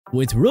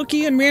With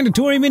rookie and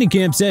mandatory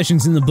minicamp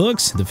sessions in the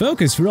books, the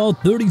focus for all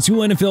 32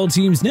 NFL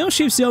teams now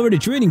shifts over to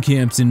training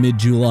camps in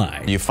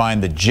mid-July. You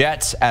find the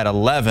Jets at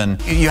 11.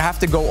 You have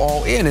to go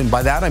all in, and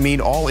by that I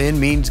mean all in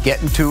means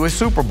getting to a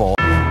Super Bowl.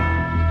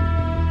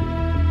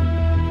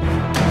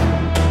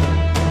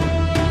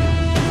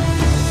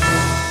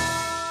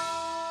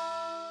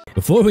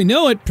 Before we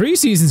know it,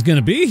 preseason's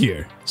gonna be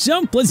here.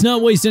 So let's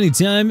not waste any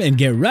time and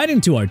get right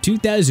into our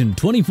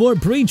 2024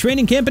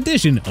 pre-training camp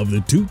edition of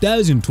the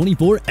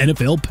 2024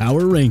 NFL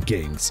Power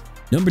Rankings.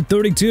 Number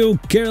 32,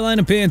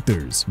 Carolina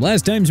Panthers.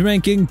 Last time's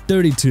ranking,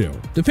 32.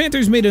 The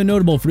Panthers made a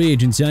notable free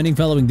agent signing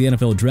following the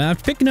NFL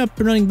draft, picking up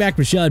running back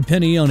Rashad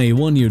Penny on a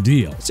one-year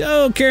deal.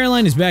 So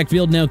Carolina's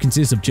backfield now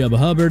consists of Chuba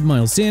Hubbard,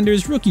 Miles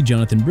Sanders, rookie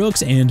Jonathan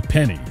Brooks, and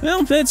Penny.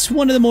 Well, that's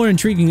one of the more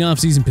intriguing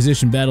offseason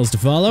position battles to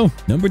follow.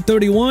 Number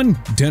 31,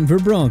 Denver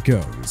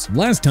Broncos.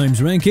 Last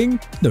time's ranking,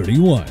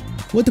 31.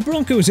 With the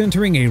Broncos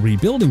entering a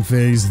rebuilding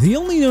phase, the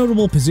only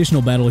notable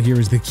positional battle here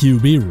is the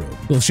QB room.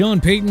 Will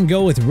Sean Payton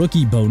go with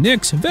rookie Bo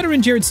Nix,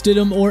 veteran Jarrett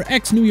Stidham, or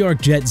ex-New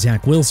York Jet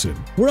Zach Wilson?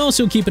 We're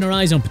also keeping our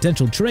eyes on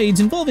potential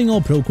trades involving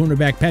all-pro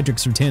cornerback Patrick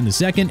Surtain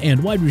II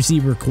and wide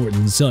receiver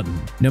Courtland Sutton.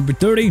 Number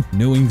 30,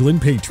 New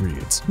England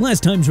Patriots.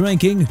 Last time's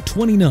ranking,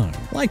 29.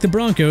 Like the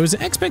Broncos,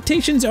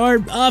 expectations are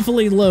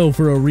awfully low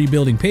for a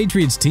rebuilding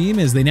Patriots team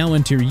as they now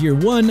enter year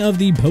one of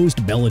the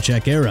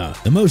post-Belichick era.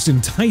 The most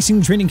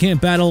enticing training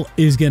camp battle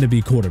is going to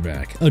be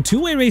quarterback, a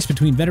two-way race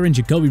between veteran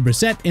Jacoby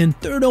Brissett and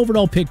third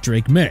overall pick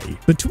Drake May.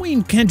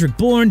 Between Kendrick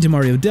Bourne,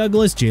 Demario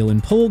Douglas,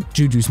 Jalen Polk,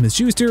 Juju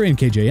Smith-Schuster, and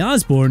KJ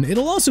Osborne,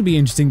 it'll also be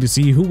interesting to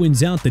see who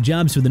wins out the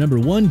jobs for the number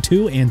 1,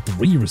 2, and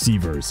 3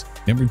 receivers.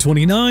 Number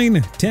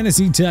 29,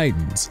 Tennessee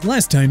Titans.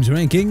 Last time's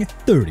ranking,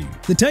 30.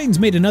 The Titans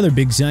made another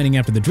big signing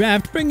after the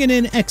draft, bringing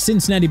in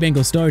ex-Cincinnati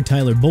Bengals star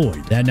Tyler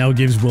Boyd. That now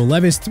gives Will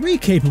Levis 3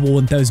 capable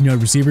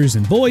 1,000-yard receivers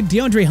in Boyd,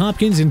 DeAndre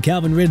Hopkins, and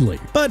Calvin Ridley.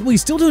 But we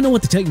still don't know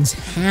what the Titans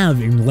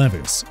have in Levis.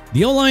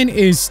 The O-line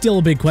is still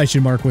a big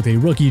question mark with a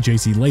rookie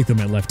J.C. Latham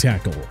at left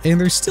tackle, and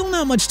there's still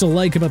not much to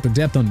like about the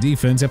depth on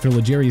defense after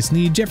L'Jarius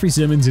Sneed, Jeffrey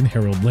Simmons, and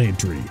Harold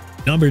Landry.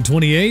 Number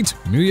 28,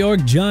 New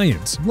York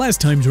Giants. Last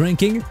time's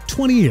ranking,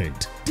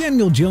 28.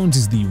 Daniel Jones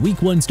is the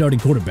Week 1 starting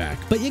quarterback,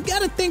 but you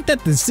gotta think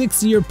that the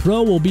 6th-year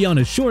pro will be on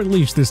a short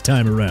leash this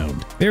time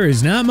around. There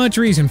is not much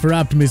reason for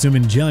optimism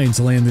in Giants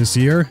land this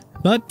year,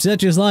 but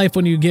such is life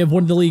when you give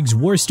one of the league's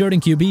worst starting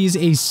QBs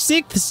a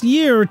 6th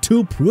year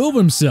to prove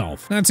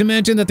himself. Not to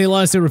mention that they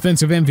lost their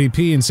offensive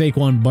MVP in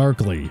Saquon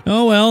Barkley.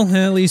 Oh well,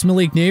 at least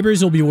Malik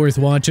Neighbors will be worth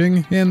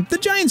watching, and the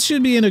Giants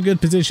should be in a good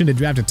position to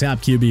draft a top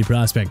QB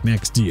prospect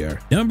next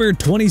year. Number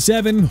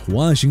 27,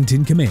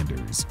 Washington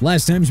Commanders.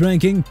 Last time's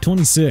ranking,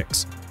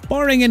 26.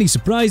 Barring any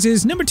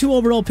surprises, number 2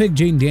 overall pick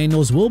Jayden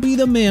Daniels will be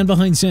the man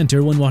behind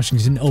center when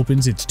Washington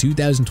opens its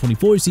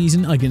 2024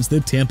 season against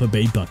the Tampa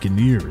Bay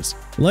Buccaneers.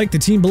 Like the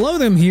team below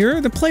them here,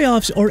 the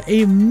playoffs are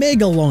a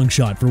mega long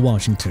shot for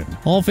Washington.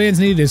 All fans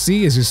needed to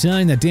see is a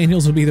sign that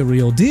Daniels will be the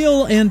real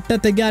deal and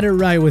that they got it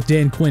right with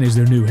Dan Quinn as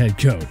their new head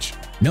coach.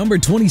 Number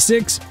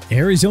 26,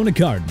 Arizona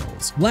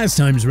Cardinals. Last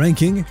time's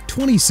ranking,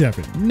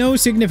 27. No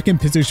significant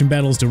position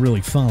battles to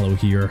really follow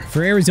here.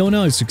 For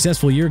Arizona, a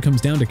successful year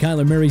comes down to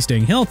Kyler Murray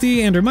staying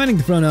healthy and reminding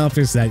the front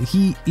office that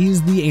he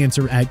is the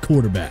answer at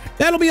quarterback.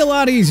 That'll be a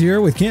lot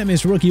easier with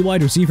can't-miss rookie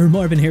wide receiver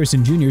Marvin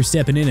Harrison Jr.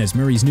 stepping in as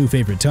Murray's new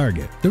favorite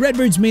target. The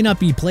Redbirds may not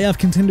be playoff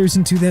contenders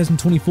in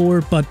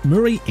 2024, but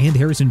Murray and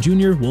Harrison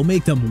Jr. will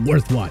make them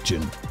worth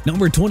watching.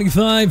 Number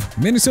 25,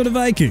 Minnesota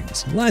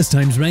Vikings. Last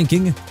time's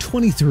ranking,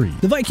 23.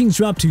 The Vikings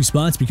dropped 2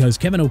 spots because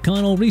Kevin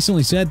O'Connell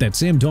recently said that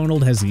Sam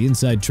Darnold has the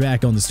inside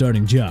track on the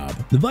starting job.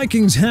 The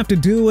Vikings have to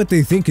do what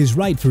they think is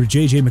right for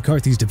J.J.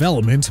 McCarthy's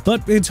development,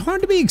 but it's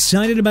hard to be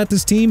excited about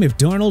this team if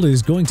Darnold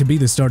is going to be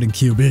the starting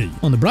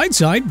QB. On the bright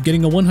side,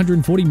 getting a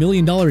 $140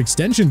 million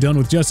extension done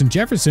with Justin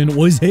Jefferson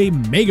was a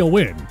mega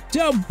win.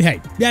 So, hey,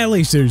 at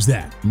least there's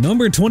that.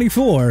 Number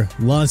 24,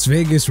 Las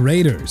Vegas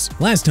Raiders.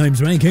 Last time's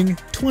ranking,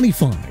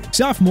 25.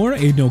 Sophomore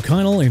Aiden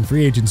O'Connell and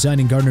free agent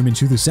signing Gardner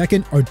Minshew II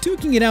are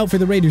duking it out for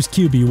the Raiders'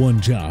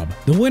 QB1 job.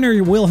 The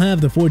winner will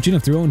have the fortune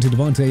of throwing to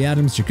Devontae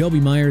Adams,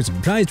 Jacoby Myers,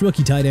 and prized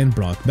rookie tight end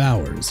Brock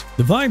Bowers.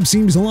 The vibe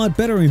seems a lot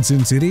better in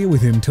Sin City,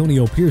 with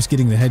Antonio Pierce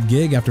getting the head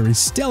gig after his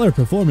stellar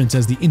performance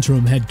as the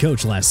interim head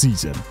coach last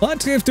season.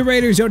 But if the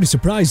Raiders are to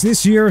surprise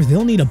this year,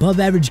 they'll need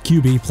above-average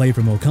QB play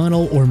from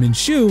O'Connell or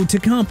Minshew to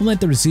complement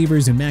the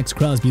receivers and Max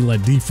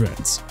Crosby-led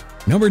defense.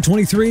 Number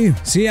 23,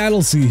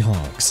 Seattle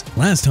Seahawks.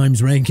 Last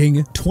time's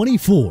ranking,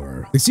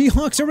 24. The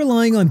Seahawks are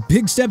relying on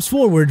big steps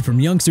forward from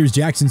youngsters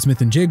Jackson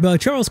Smith-Njigba,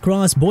 Charles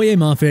Cross, Boye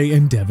Mafe,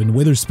 and Devin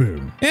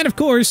Witherspoon. And of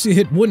course,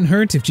 it wouldn't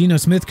hurt if Geno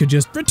Smith could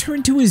just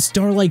return to his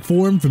star-like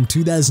form from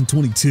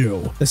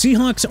 2022. The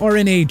Seahawks are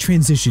in a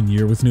transition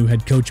year with new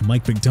head coach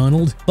Mike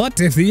Macdonald, but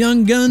if the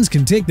young guns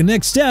can take the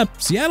next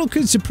step, Seattle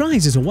could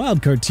surprise as a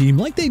wildcard team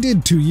like they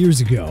did 2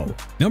 years ago.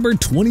 Number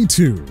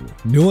 22,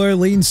 New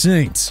Orleans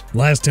Saints.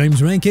 Last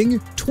time's ranking,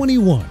 ranking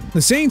 21.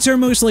 The Saints are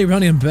mostly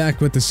running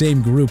back with the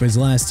same group as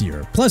last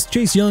year, plus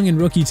Chase Young and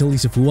rookie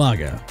Talisa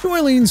Fuaga. New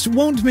Orleans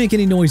won't make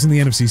any noise in the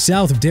NFC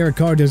South if Derek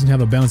Carr doesn't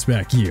have a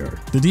bounce-back year.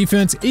 The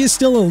defense is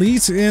still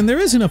elite, and there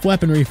is enough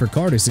weaponry for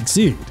Carr to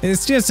succeed.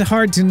 It's just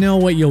hard to know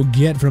what you'll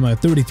get from a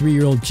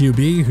 33-year-old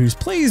QB whose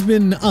play has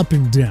been up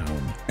and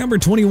down. Number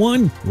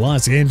 21,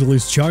 Los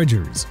Angeles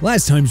Chargers.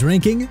 Last time's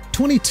ranking,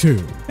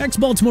 22.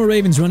 Ex-Baltimore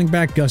Ravens running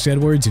back Gus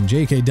Edwards and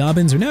J.K.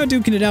 Dobbins are now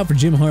duking it out for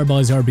Jim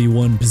Harbaugh's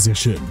RB1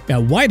 position.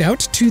 At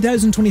wideout,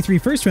 2023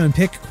 first-round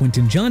pick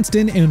Quentin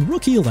Johnston and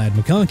rookie Ladd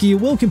McConkey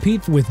will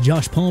compete with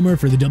Josh Palmer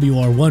for the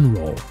WR1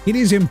 role. It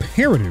is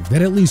imperative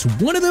that at least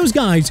one of those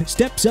guys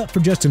steps up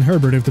for Justin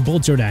Herbert if the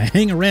Bolts are to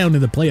hang around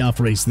in the playoff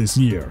race this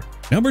year.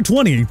 Number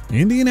 20,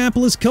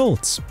 Indianapolis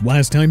Colts.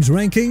 Last time's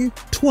ranking,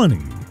 20.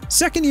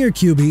 Second-year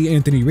QB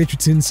Anthony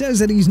Richardson says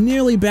that he's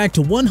nearly back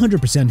to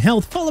 100%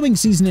 health following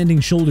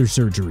season-ending shoulder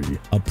surgery.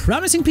 A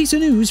promising piece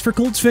of news for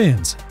Colts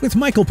fans. With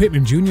Michael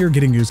Pittman Jr.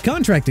 getting his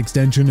contract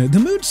extension, the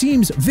mood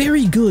seems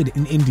very good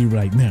in Indy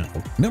right now.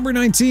 Number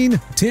 19,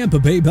 Tampa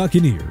Bay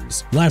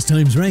Buccaneers. Last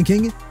time's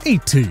ranking,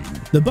 18.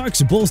 The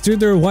Bucs bolstered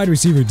their wide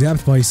receiver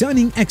depth by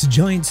signing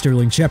ex-Giant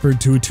Sterling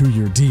Shepard to a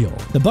 2-year deal.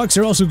 The Bucs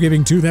are also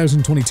giving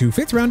 2022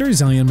 fifth-rounder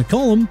Zion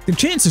McCollum the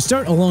chance to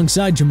start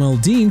alongside Jamal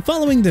Dean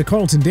following the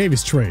Carlton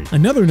Davis trade.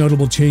 Another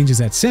notable change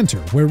is at center,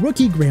 where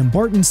rookie Graham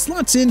Barton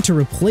slots in to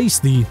replace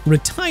the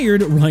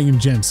retired Ryan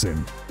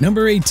Jensen.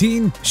 Number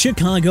 18,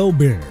 Chicago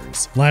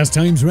Bears. Last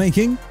time's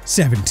ranking,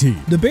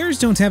 17. The Bears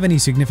don't have any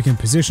significant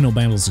positional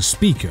battles to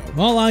speak of.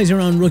 All eyes are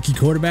on rookie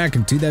quarterback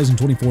and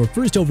 2024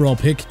 first overall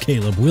pick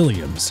Caleb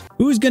Williams,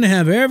 who's going to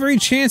have every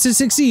chance to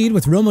succeed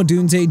with Rome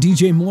Odunze,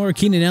 DJ Moore,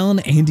 Keenan Allen,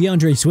 and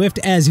DeAndre Swift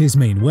as his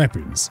main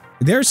weapons.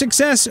 Their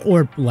success,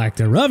 or lack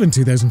thereof in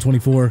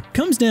 2024,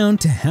 comes down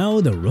to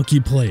how the rookie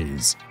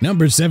plays.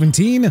 Number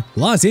 17,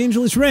 Los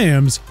Angeles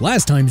Rams.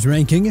 Last time's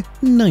ranking,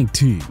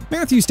 19.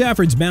 Matthew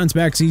Stafford's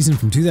bounce-back season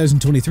from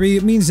 2023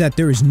 means that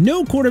there is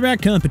no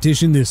quarterback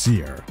competition this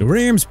year. The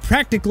Rams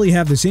practically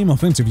have the same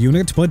offensive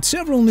unit, but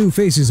several new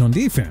faces on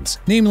defense,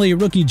 namely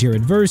rookie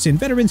Jared Verse and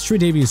veterans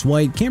Tre'Davious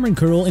White, Cameron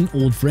Curl, and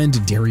old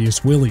friend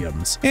Darius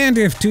Williams. And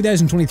if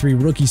 2023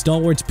 rookie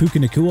stalwarts Puka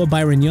Nacua,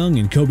 Byron Young,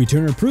 and Kobe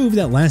Turner prove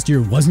that last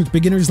year wasn't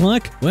beginner's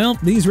luck, well,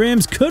 these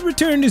Rams could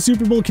return to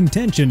Super Bowl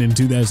contention in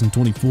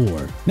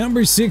 2024.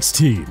 Number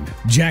 16,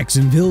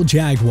 Jacksonville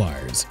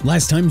Jaguars.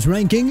 Last time's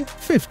ranking,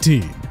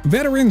 15.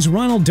 Veterans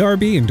Ronald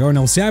Darby and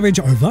Darnell Savage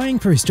are vying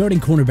for a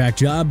starting cornerback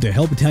job to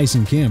help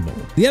Tyson Campbell.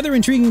 The other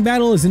intriguing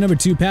battle is the number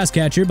 2 pass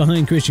catcher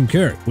behind Christian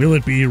Kirk. Will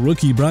it be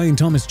rookie Brian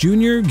Thomas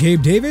Jr.,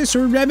 Gabe Davis,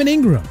 or Evan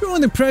Ingram? Throw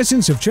in the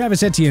presence of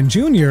Travis Etienne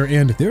Jr.,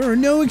 and there are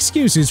no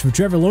excuses for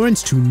Trevor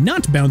Lawrence to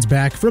not bounce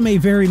back from a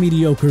very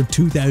mediocre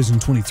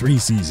 2023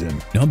 season.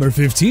 Number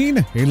 15,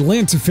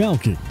 Atlanta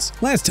Falcons.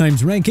 Last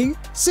time's ranking,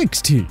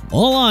 16.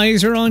 All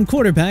eyes are on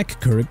quarterback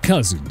Kirk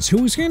Cousins,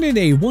 who was handed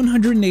a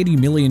 $180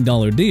 million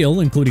deal,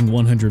 including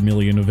 $100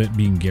 million of it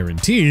being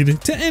guaranteed,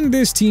 to end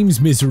this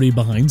team's misery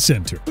behind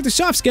center. With a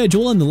soft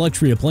schedule and the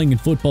luxury of playing in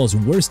football's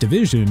worst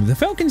division, the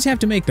Falcons have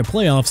to make the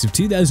playoffs if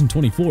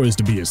 2024 is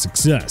to be a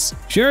success.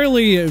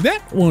 Surely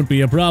that won't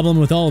be a problem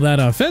with all that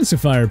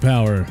offensive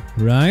firepower,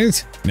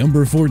 right?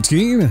 Number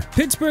 14,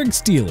 Pittsburgh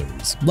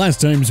Steelers.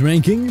 Last time's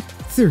ranking,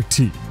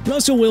 13.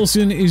 Russell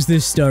Wilson is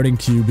this starting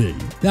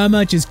QB. That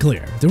much is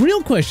clear. The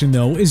real question,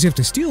 though, is if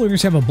the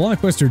Steelers have a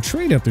blockbuster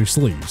trade up their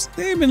sleeves.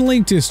 They've been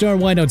linked to star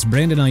wideouts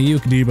Brandon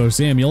Ayuk, Deebo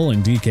Samuel,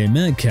 and DK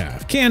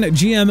Metcalf. Can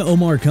GM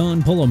Omar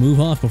Khan pull a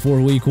move off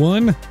before Week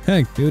 1?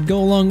 Heck, it would go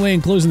a long way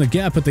in closing the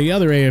gap with the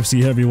other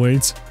AFC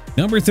heavyweights.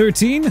 Number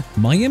 13,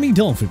 Miami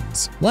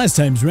Dolphins. Last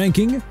time's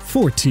ranking,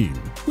 14.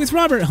 With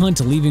Robert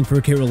Hunt leaving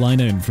for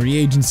Carolina in free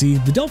agency,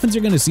 the Dolphins are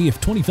going to see if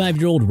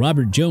 25-year-old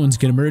Robert Jones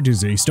can emerge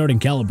as a starting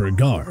caliber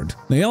guard.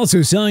 They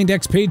also signed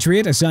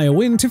ex-Patriot Isaiah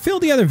Wynn to fill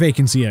the other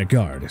vacancy at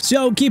guard,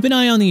 so keep an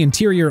eye on the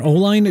interior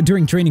O-line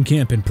during training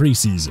camp and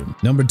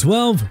preseason. Number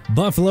 12,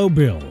 Buffalo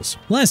Bills.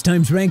 Last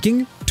time's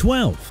ranking,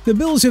 12. The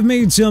Bills have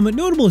made some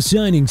notable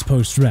signings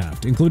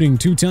post-draft, including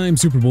 2-time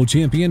Super Bowl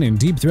champion and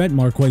deep threat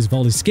Marquez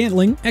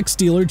Valdes-Scantling,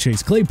 ex-Steeler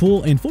Chase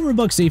Claypool, and former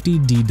Buck safety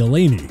Dee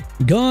Delaney.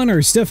 Gone are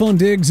Stephon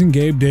Diggs and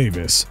Gabe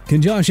Davis.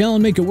 Can Josh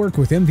Allen make it work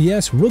with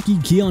MVS rookie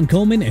Keon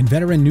Coleman and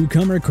veteran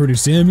newcomer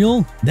Curtis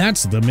Samuel?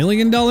 That's the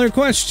million-dollar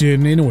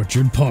question in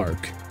Orchard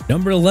Park.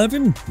 Number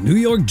 11, New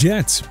York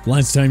Jets.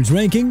 Last time's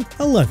ranking,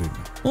 11.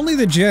 Only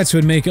the Jets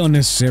would make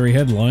unnecessary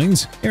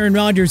headlines. Aaron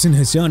Rodgers and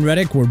Hassan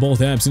Reddick were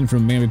both absent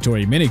from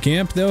mandatory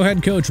minicamp, though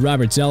head coach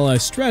Robert Saleh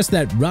stressed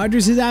that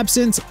Rodgers'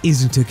 absence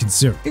isn't a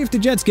concern. If the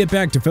Jets get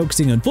back to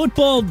focusing on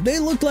football, they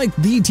look like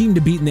the team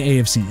to beat in the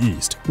AFC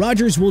East.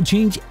 Rodgers will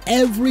change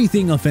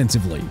everything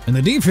offensively, and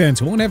the defense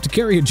won't have to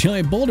carry a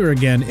giant boulder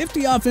again if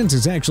the offense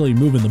is actually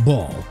moving the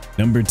ball.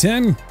 Number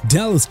 10,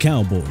 Dallas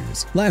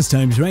Cowboys. Last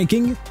time's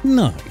ranking,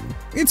 9.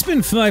 It's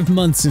been 5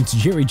 months since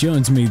Jerry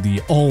Jones made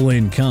the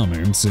all-in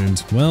comments,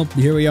 and, well,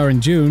 here we are in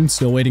June,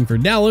 still waiting for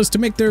Dallas to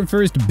make their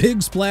first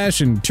big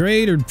splash in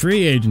trade or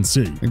free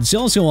agency. It's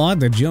also odd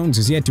that Jones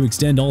has yet to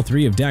extend all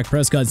 3 of Dak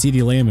Prescott,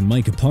 CeeDee Lamb, and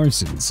Micah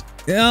Parsons.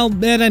 Well,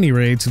 at any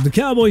rate, the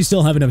Cowboys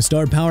still have enough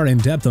star power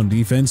and depth on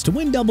defense to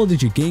win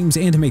double-digit games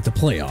and to make the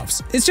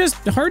playoffs. It's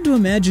just hard to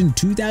imagine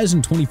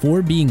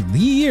 2024 being the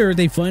year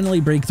they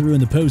finally break through in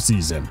the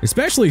postseason,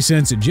 especially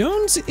since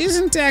Jones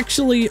isn't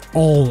actually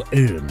all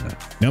in.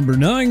 Number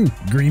 9,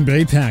 Green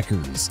Bay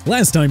Packers.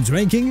 Last time's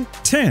ranking,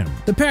 10.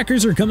 The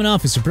Packers are coming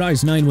off a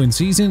surprise 9-win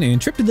season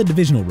and trip to the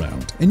divisional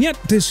round, and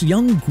yet this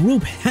young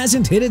group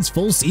hasn't hit its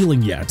full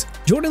ceiling yet.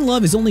 Jordan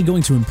Love is only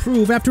going to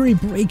improve after a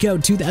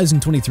breakout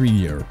 2023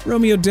 year.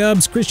 Romeo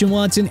Doubs, Christian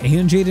Watson,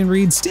 and Jaden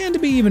Reed stand to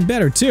be even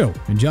better too.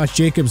 And Josh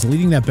Jacobs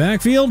leading that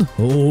backfield?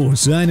 Oh,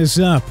 sign us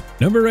up.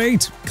 Number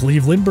 8,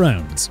 Cleveland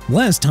Browns.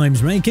 Last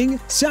time's ranking,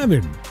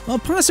 7. A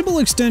possible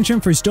extension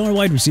for star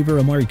wide receiver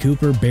Amari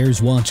Cooper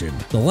bears watching.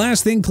 The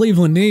last thing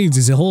Cleveland needs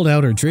is a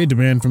holdout or trade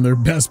demand from their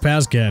best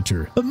pass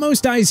catcher. But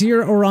most eyes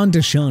here are on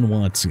Deshaun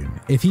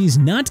Watson. If he's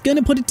not going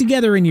to put it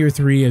together in year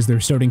 3 as their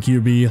starting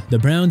QB, the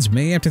Browns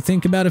may have to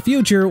think about a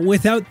future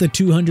without the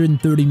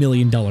 $230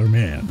 million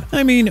man.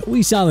 I mean,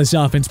 we saw this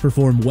offense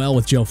perform well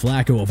with Joe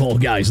Flacco of all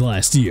guys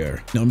last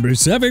year. Number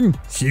 7,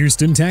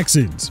 Houston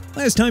Texans.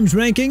 Last time's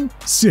ranking,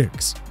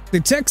 6. The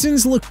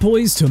Texans look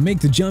poised to make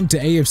the jump to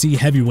AFC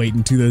heavyweight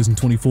in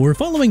 2024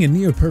 following a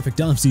near-perfect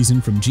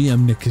offseason from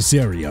GM Nick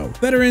Caserio.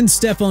 Veterans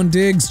Stephon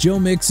Diggs, Joe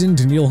Mixon,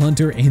 Danielle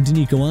Hunter, and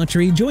Danico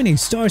Autry join a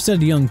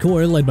star-studded young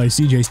core led by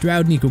CJ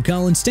Stroud, Nico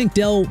Collins, Tank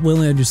Dell,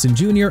 Will Anderson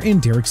Jr.,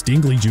 and Derek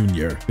Stingley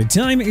Jr. The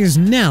time is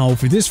now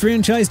for this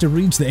franchise to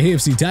reach the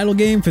AFC title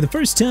game for the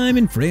first time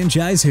in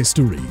franchise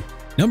history.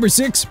 Number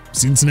 6,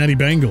 Cincinnati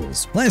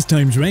Bengals. Last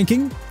time's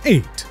ranking,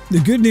 8.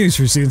 The good news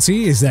for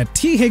Cincy is that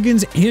T.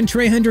 Higgins and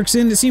Trey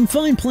Hendrickson seem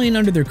fine playing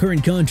under their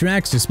current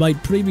contracts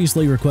despite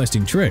previously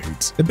requesting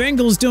trades. The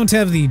Bengals don't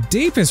have the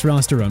deepest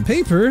roster on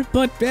paper,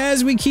 but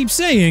as we keep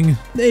saying,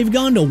 they've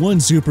gone to 1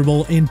 Super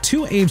Bowl and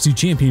 2 AFC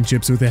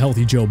championships with a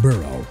healthy Joe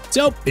Burrow.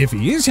 So, if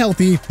he is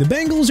healthy, the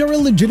Bengals are a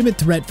legitimate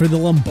threat for the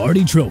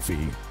Lombardi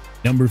Trophy.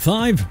 Number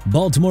 5,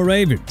 Baltimore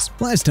Ravens.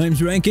 Last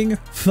time's ranking,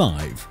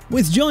 5.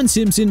 With John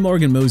Simpson,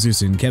 Morgan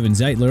Moses, and Kevin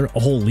Zeitler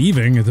all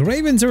leaving, the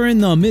Ravens are in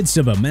the midst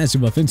of a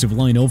massive offensive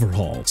line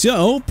overhaul.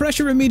 So,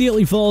 pressure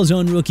immediately falls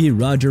on rookie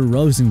Roger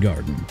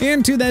Rosengarten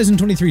and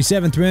 2023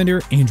 7th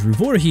rounder Andrew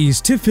Voorhees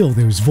to fill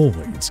those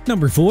voids.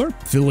 Number 4,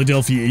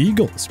 Philadelphia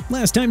Eagles.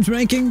 Last time's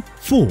ranking,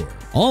 4.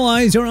 All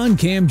eyes are on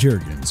Cam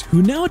Jurgens,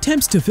 who now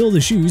attempts to fill the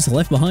shoes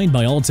left behind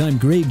by all-time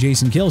great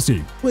Jason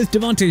Kelce. With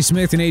Devontae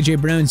Smith and A.J.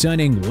 Brown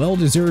signing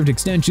well-deserved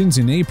extensions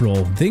in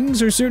April,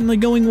 things are certainly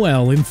going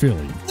well in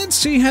Philly. Let's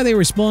see how they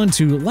respond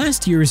to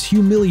last year's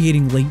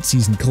humiliating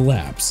late-season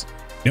collapse.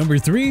 Number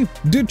 3,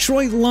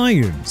 Detroit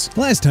Lions.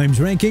 Last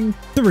time's ranking,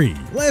 3.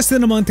 Less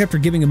than a month after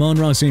giving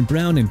Amon-Ra St.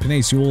 Brown and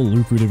Penei Sewell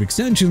lucrative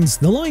extensions,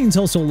 the Lions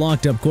also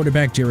locked up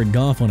quarterback Jared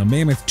Goff on a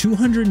mammoth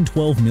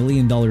 $212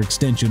 million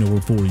extension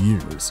over 4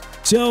 years.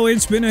 So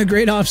it's been a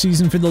great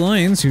offseason for the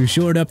Lions, who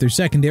shored up their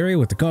secondary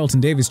with the Carlton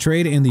Davis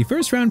trade and the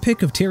first-round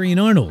pick of Terrion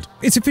Arnold.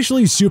 It's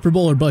officially Super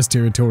Bowl or bust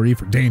territory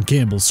for Dan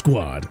Campbell's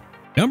squad.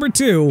 Number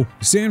 2,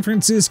 San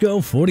Francisco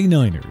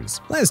 49ers.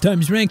 Last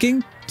time's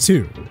ranking,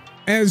 2.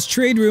 As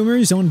trade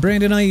rumors on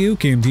Brandon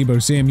Ayuk and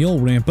Deebo Samuel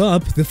ramp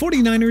up, the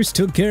 49ers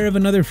took care of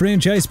another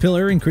franchise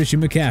pillar in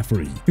Christian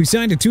McCaffrey, who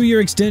signed a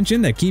 2-year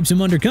extension that keeps him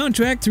under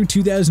contract through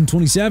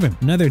 2027.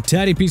 Another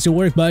tidy piece of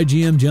work by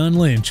GM John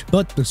Lynch,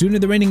 but the sooner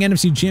the reigning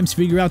NFC champs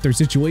figure out their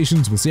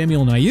situations with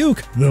Samuel and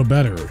Ayuk, the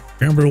better.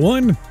 Number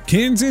 1,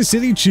 Kansas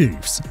City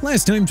Chiefs.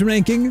 Last time's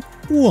ranking,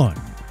 1.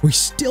 We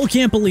still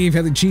can't believe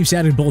how the Chiefs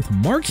added both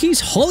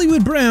Marquise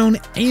Hollywood Brown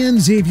and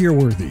Xavier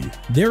Worthy.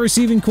 Their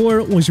receiving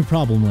core was a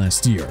problem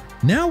last year.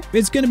 Now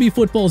it's going to be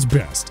football's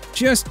best.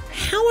 Just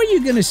how are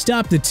you going to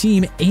stop the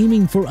team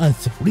aiming for a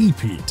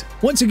three-peat?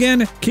 Once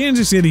again,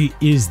 Kansas City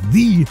is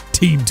the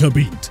team to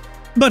beat.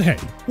 But hey,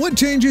 what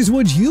changes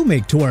would you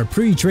make to our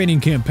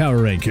pre-training camp power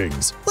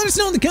rankings? Let us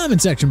know in the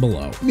comment section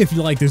below. If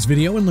you like this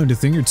video and learned a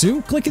thing or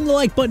two, clicking the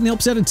like button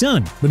helps out a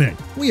ton. But hey,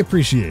 we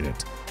appreciate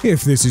it.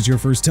 If this is your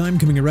first time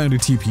coming around to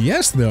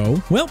TPS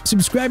though, well,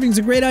 subscribing's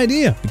a great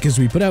idea because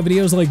we put out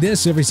videos like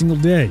this every single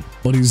day.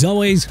 But as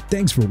always,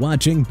 thanks for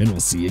watching and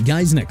we'll see you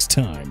guys next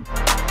time.